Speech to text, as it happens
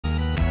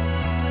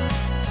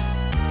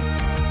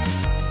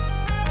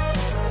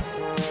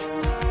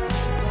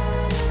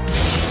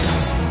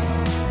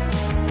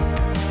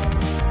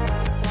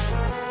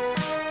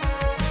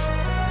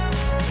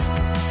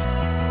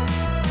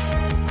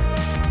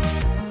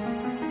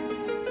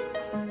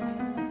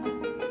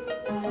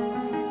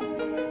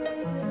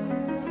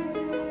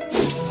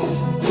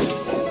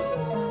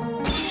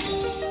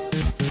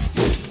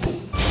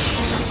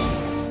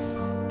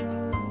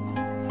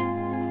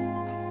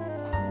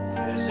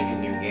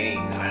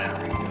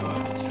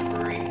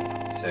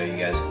so you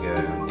guys can go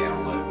and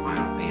download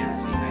Final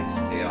Fantasy Knight's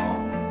Tale.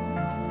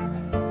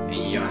 And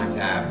you don't have to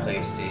have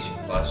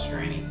PlayStation Plus or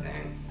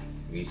anything.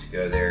 You just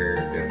go there,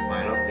 go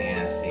Final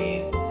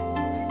Fantasy,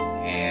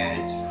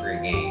 and it's a free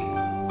game. I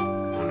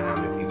don't know how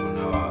many people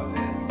know of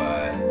it,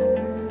 but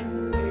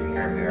if you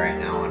hear me right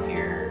now on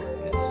here,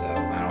 it's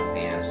Final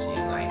Fantasy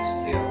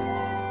Knight's Tale.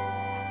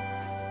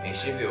 You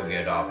should be able to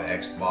get it off of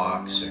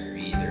Xbox or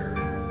either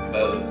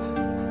both.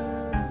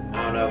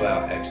 I don't know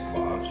about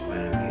Xbox, but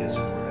I know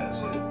PS4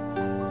 does it.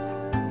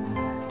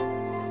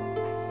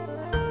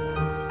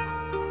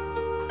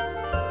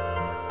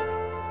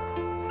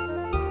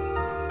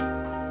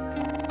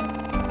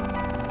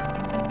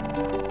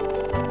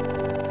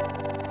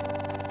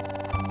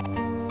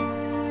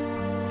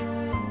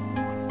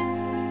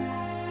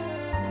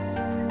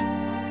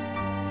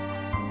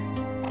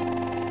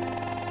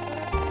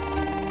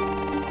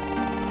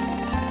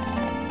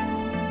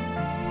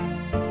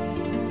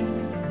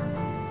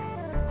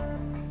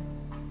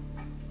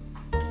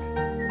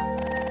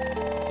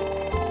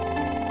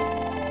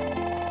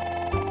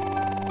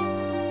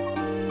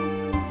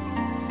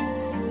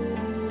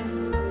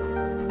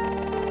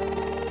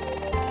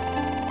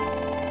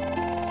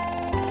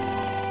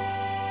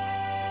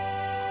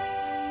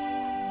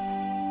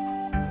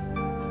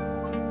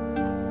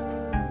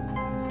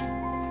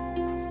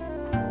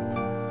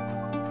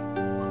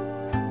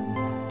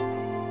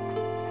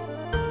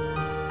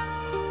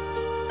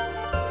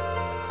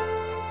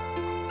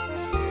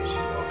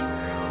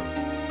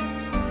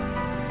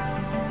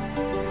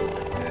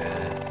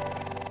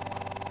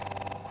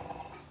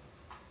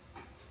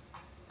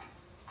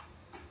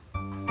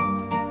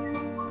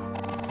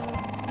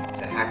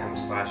 Hack and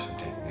slash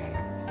technique.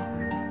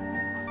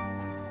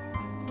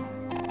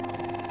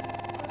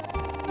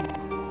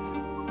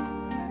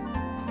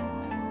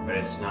 But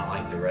it's not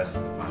like the rest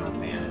of the Final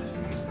Fantasies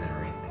and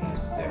everything,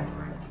 it's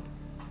different.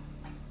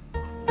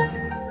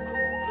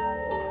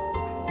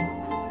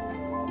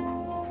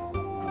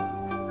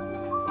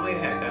 Oh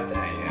yeah, I got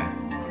that, yeah.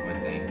 What am I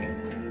thinking?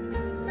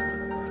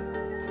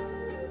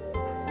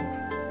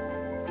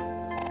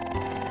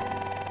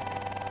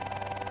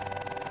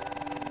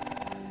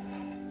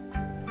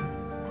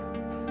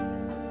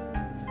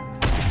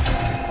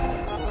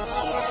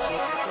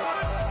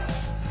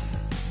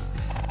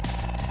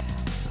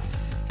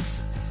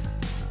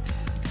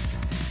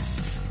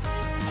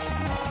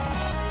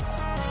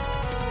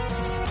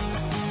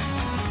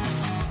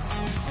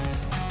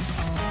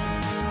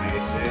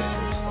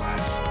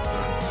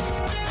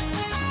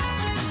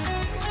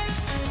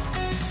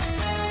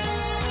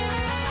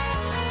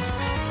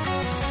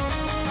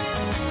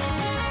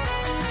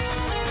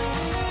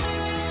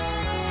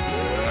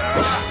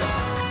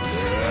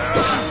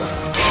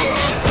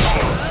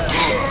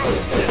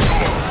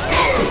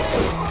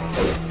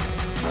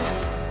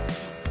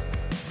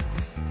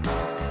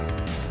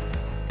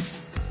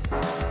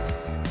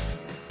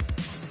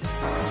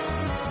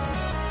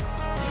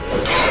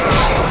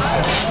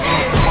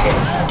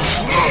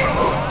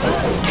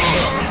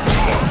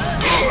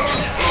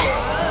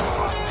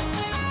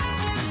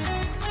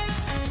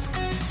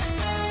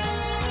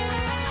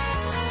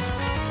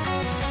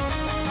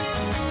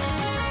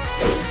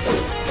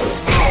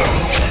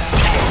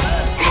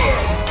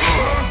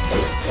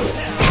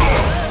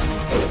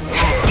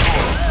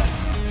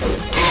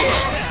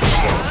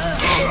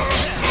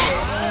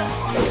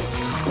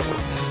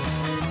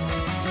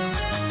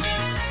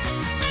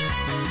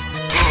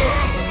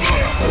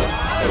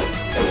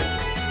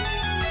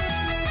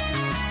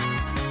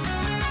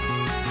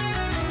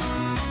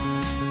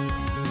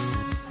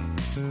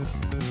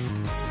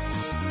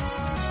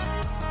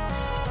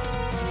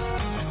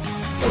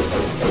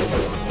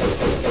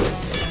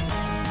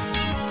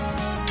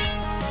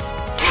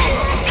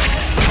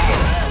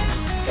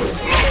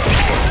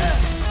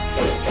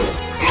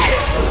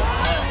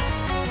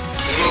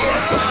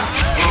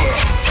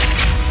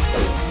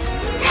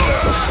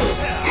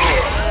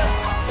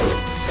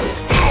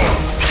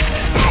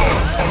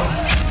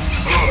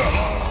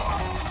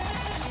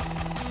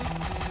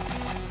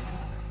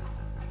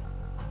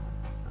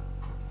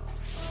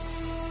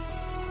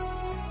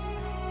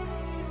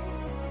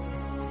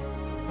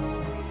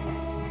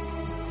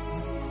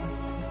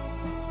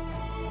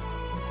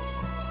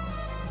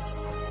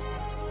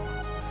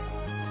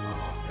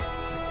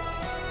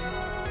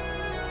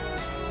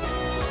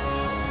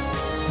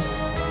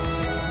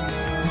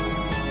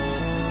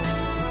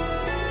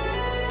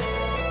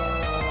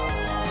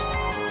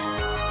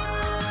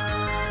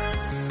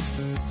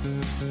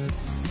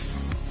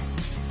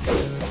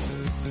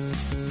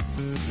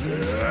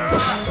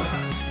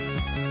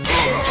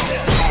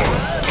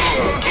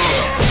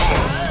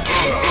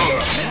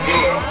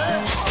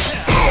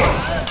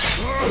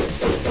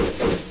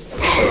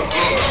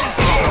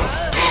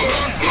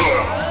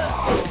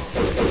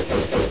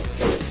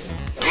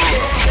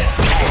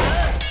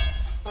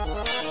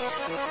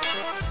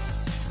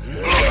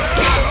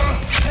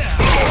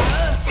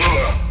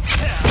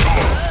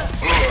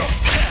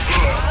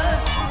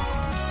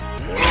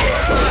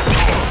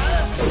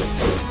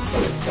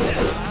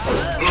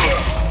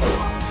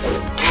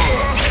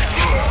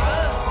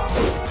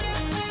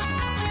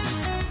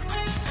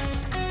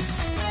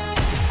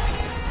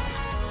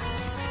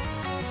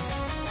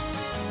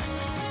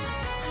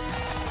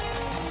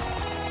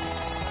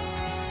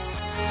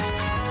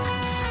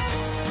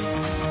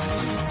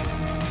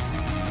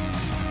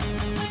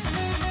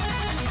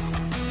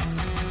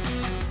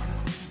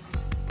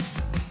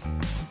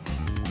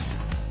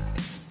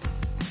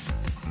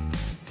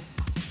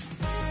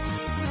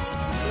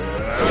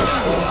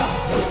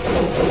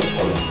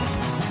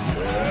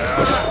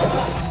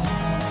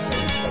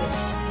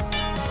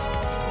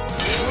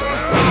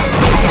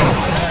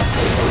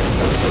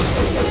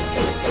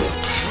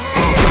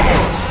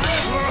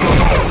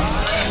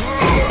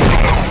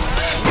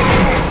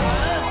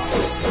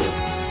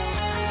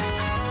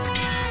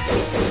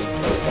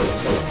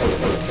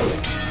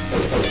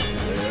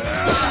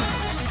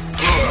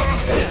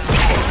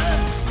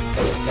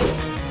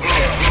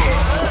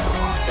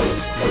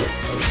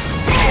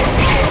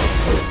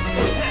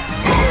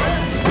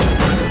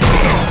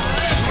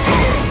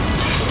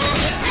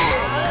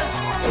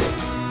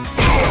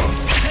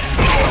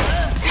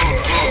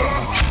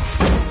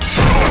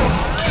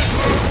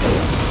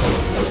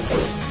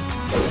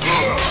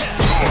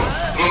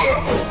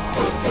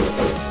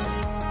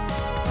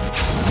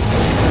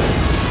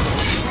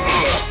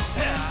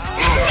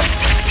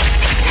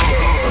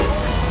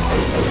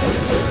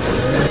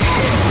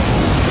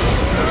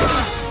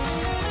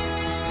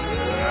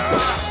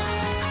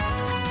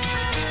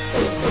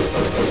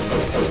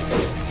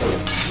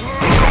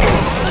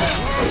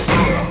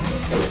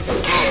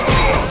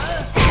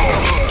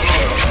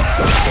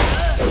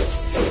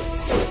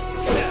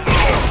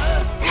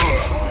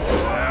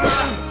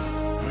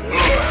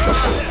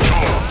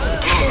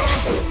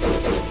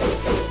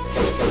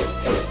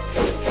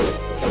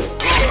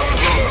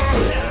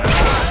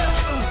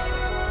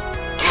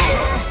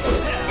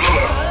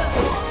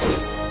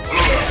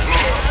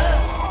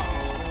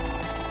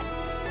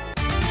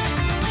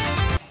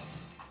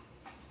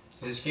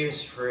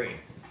 free.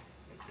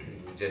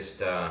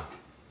 Just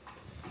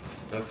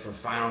look for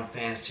Final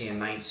Fantasy and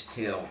Knight's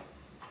Tale.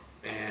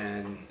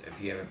 And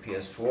if you have a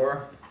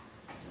PS4,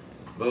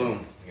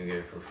 boom, you get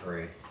it for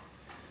free.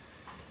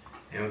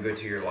 And we'll go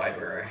to your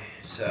library.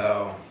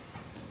 So,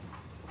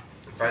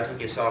 if I take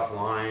this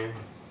offline,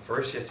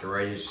 first you have to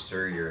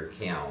register your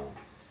account.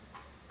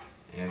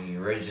 And if you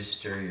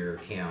register your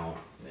account,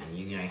 then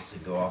you can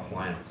actually go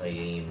offline and play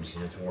games. You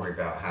don't have to worry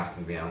about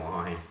having to be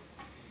online.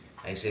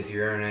 Like I said, if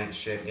your internet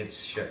shit gets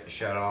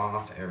shut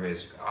off,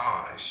 everybody's like,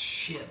 oh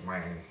shit,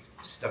 my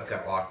stuff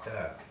got locked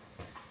up.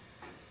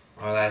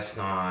 Well, that's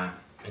not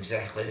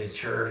exactly the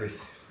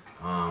truth.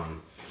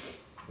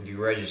 If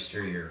you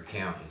register your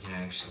account, you can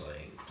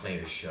actually play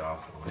your shit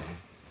offline.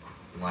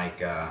 Like,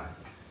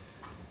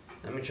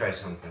 let me try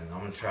something.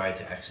 I'm gonna try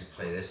to actually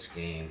play this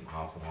game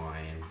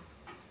offline.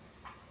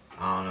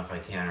 I don't know if I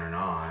can or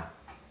not.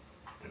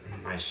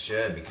 I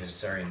should, because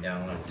it's already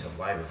downloaded to the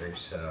library,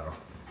 so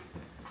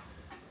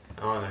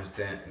I don't know if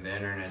the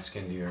internet's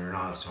gonna do it or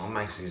not. So I'm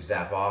actually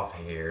zap off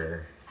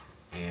here,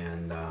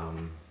 and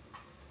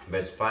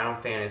but it's Final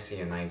Fantasy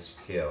and Knight's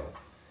Tale.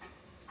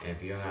 And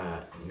if you don't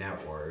have a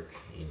network,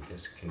 you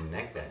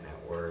disconnect that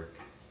network,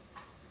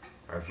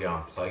 or if you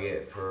unplug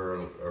it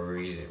for a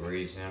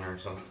reason or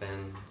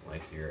something,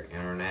 like your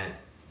internet,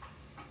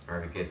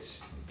 or if it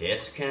gets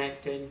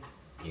disconnected,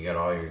 you got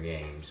all your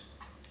games.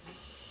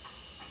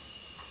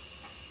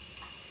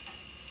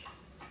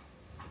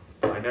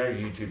 I know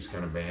YouTube's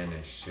gonna ban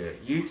this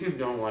shit. YouTube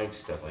don't like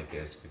stuff like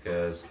this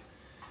because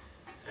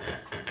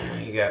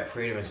You got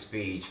freedom of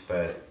speech,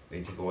 but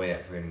they took away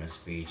that freedom of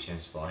speech, and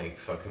it's like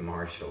fucking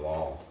martial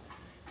law.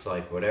 It's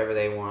like whatever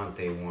they want,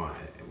 they want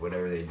it.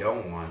 Whatever they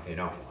don't want, they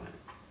don't want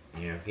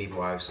it. You know,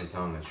 people actually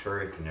telling the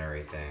truth and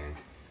everything,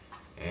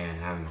 and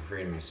having the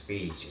freedom of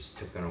speech is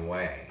taken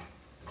away.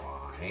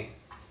 Why?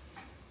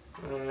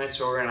 Well,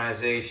 it's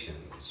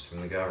organizations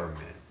from the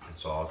government.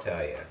 That's all I'll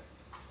tell you.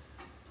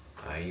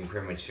 You can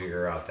pretty much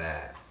figure out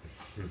that.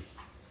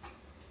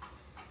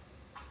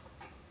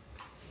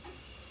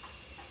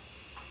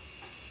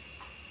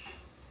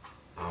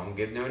 I won't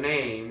give no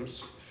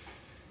names,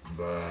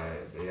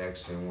 but they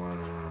actually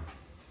want to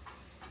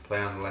play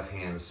on the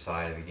left-hand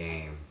side of the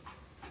game.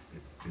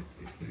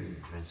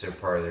 That's their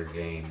part of their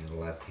game, the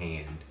left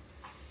hand.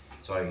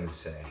 That's all I can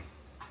say.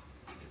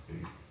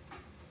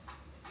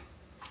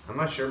 I'm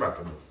not sure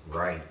about the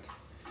right.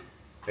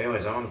 But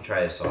anyways, I'm going to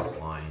try this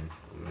offline.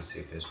 I'm going to see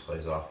if this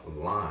plays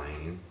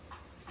offline.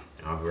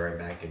 And I'll be right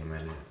back in a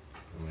minute.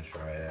 I'm going to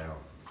try it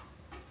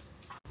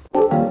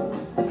out.